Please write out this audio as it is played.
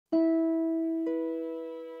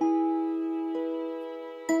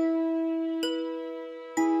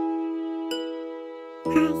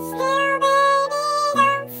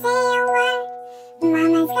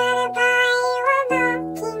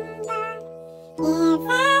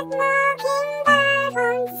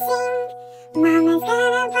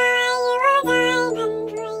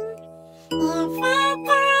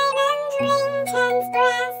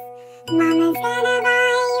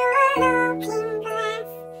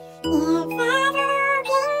If that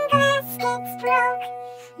looking glass gets broke,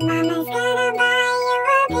 Mama's gonna buy you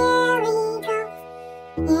a billy goat.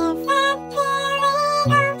 If that billy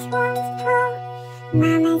goat won't pull,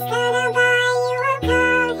 Mama's gonna buy you a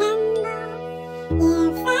cart and bull.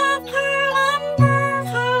 If that cart and bull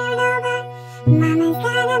turn over, Mama's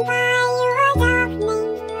gonna buy you a dog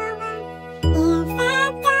named Rover. If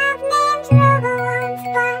that dog named Rover won't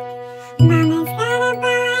bark, Mama's gonna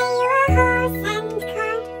buy you a horse and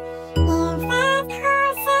cart. If that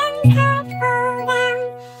horse and cart fall down,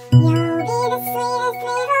 you'll be the sweetest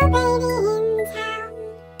little baby in town.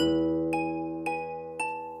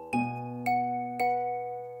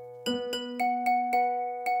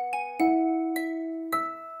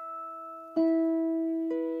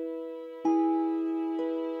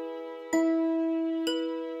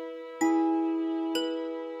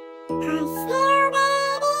 Hush, little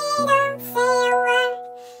baby, don't say a word.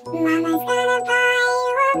 Mama's gonna buy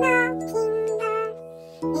you a mockingbird.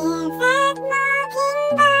 If that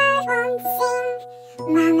mockingbird won't sing,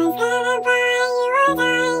 Mama's gonna buy you a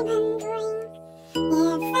diamond ring.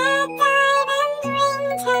 If that diamond ring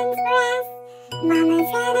turns brass, Mama's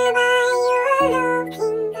gonna buy you a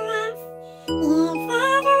looking glass. If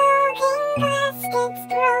that looking glass gets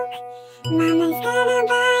broke, Mama's gonna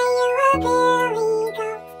buy you a billy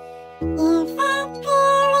goat. If that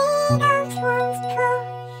billy goat won't pull,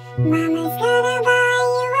 Mama's gonna buy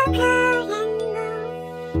you a cart and bull.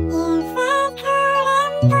 If that cart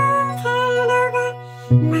and bull turn over,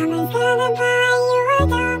 Mama's gonna buy you a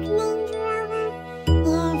dog named Rover.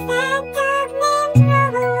 If that dog named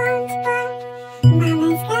Rover won't bark,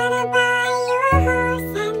 Mama's gonna buy you a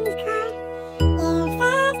horse and cart. If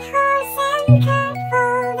that horse and cart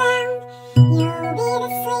fall down, you'll be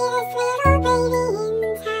the